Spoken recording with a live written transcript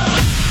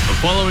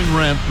following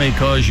rant may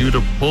cause you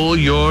to pull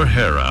your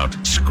hair out,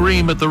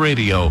 scream at the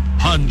radio,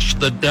 punch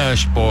the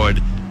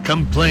dashboard.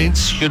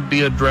 Complaints should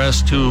be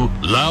addressed to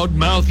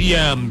Loudmouth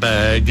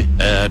Yambag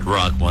at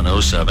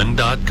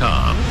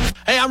rock107.com.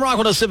 Hey, I'm Rock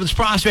 107's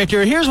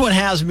Prospector. Here's what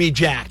has me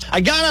jacked. I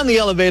got on the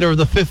elevator of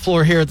the 5th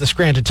floor here at the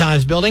Scranton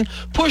Times building,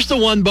 push the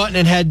one button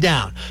and head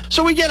down.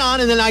 So we get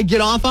on, and then I get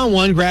off on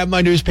one, grab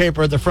my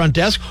newspaper at the front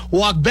desk,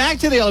 walk back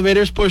to the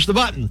elevators, push the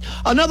button.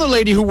 Another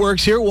lady who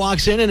works here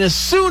walks in, and as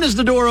soon as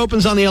the door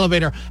opens on the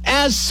elevator,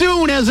 as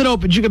soon as it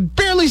opens, you can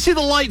barely see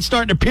the light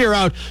starting to peer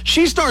out,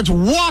 she starts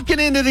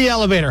walking into the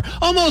elevator,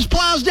 almost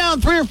plows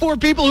down 3 or 4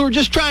 people who are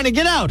just trying to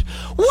get out.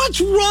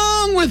 What's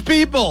wrong with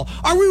people?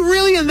 Are we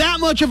really in that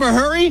much of a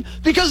hurry?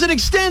 Because it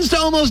extends to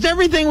almost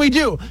everything we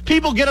do.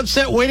 People get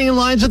upset waiting in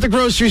lines at the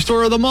grocery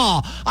store or the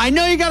mall. I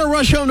know you got to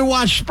rush home to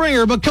watch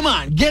Springer, but come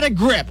on, get a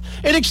grip.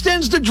 It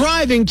extends to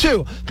driving,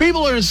 too.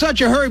 People are in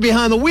such a hurry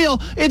behind the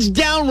wheel, it's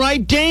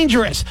downright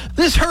dangerous.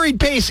 This hurried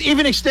pace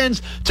even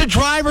extends to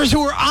drivers who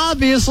are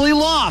obviously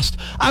lost.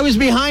 I was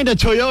behind a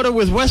Toyota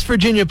with West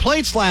Virginia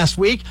plates last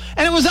week,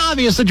 and it was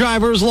obvious the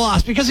driver was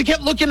lost because he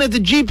kept looking at the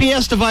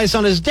GPS device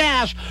on his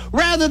dash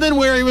rather than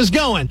where he was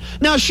going.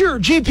 Now, sure,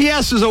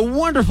 GPS is a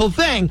wonderful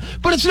thing,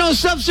 but it's no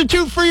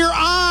substitute for your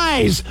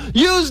eyes.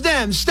 Use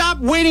them. Stop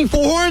waiting for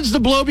horns to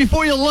blow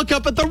before you look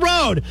up at the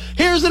road.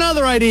 Here's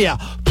another idea.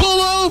 Pull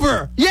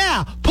over.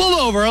 Yeah, pull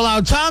over. Allow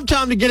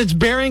TomTom to get its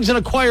bearings and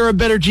acquire a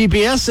better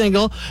GPS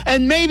signal,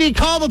 and maybe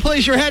call the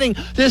place you're heading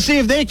to see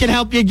if they can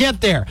help you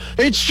get there.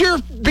 It sure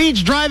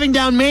beats driving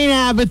down Main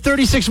Ave at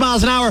 36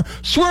 miles an hour,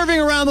 swerving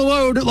around the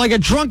road like a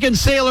drunken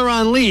sailor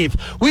on leave.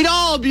 We'd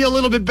all be a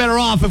little bit better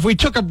off if we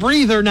took a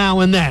breather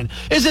now and then.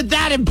 Is it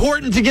that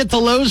important to get to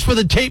Lowe's for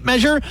the tape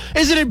measure?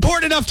 Is it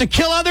important enough to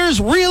kill others?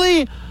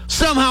 Really?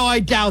 Somehow I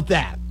doubt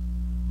that.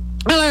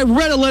 And I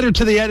read a letter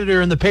to the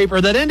editor in the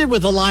paper that ended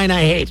with a line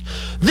I hate.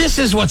 This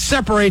is what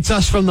separates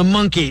us from the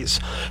monkeys.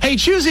 Hey,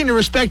 choosing to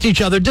respect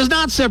each other does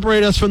not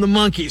separate us from the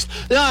monkeys.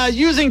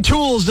 Using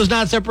tools does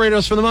not separate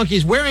us from the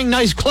monkeys. Wearing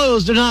nice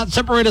clothes does not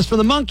separate us from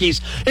the monkeys.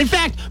 In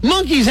fact,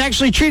 monkeys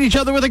actually treat each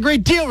other with a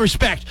great deal of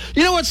respect.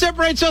 You know what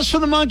separates us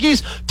from the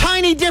monkeys?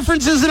 Tiny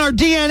differences in our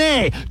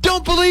DNA.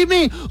 Don't believe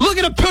me? Look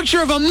at a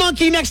picture of a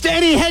monkey next to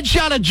any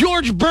headshot of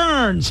George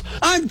Burns.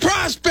 I'm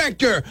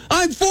Prospector.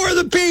 I'm for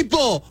the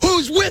people.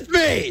 Who's with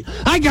me?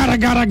 I gotta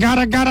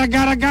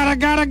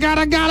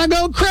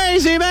go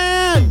crazy,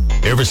 man.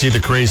 Ever see the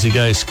crazy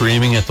guy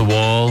screaming at the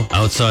wall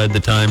outside the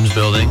Times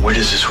building? Where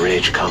does this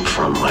rage come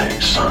from, my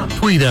son?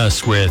 Tweet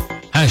us with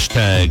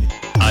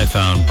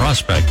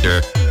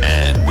 #IFoundProspector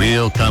and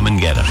we'll come and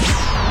get him.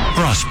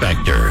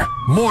 Prospector,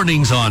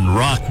 mornings on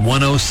Rock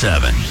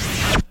 107.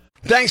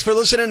 Thanks for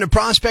listening to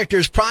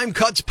Prospector's Prime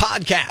Cuts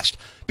podcast.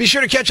 Be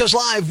sure to catch us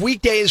live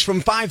weekdays from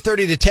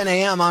 5:30 to 10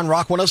 a.m. on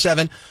Rock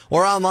 107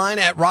 or online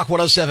at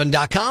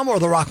rock107.com or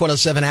the Rock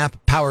 107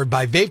 app powered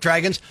by Vape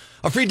Dragons,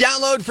 a free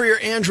download for your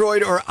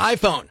Android or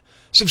iPhone.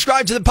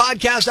 Subscribe to the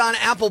podcast on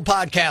Apple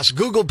Podcasts,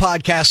 Google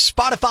Podcasts,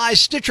 Spotify,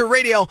 Stitcher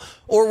Radio,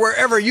 or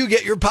wherever you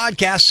get your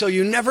podcasts so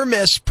you never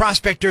miss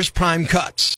Prospector's Prime Cuts.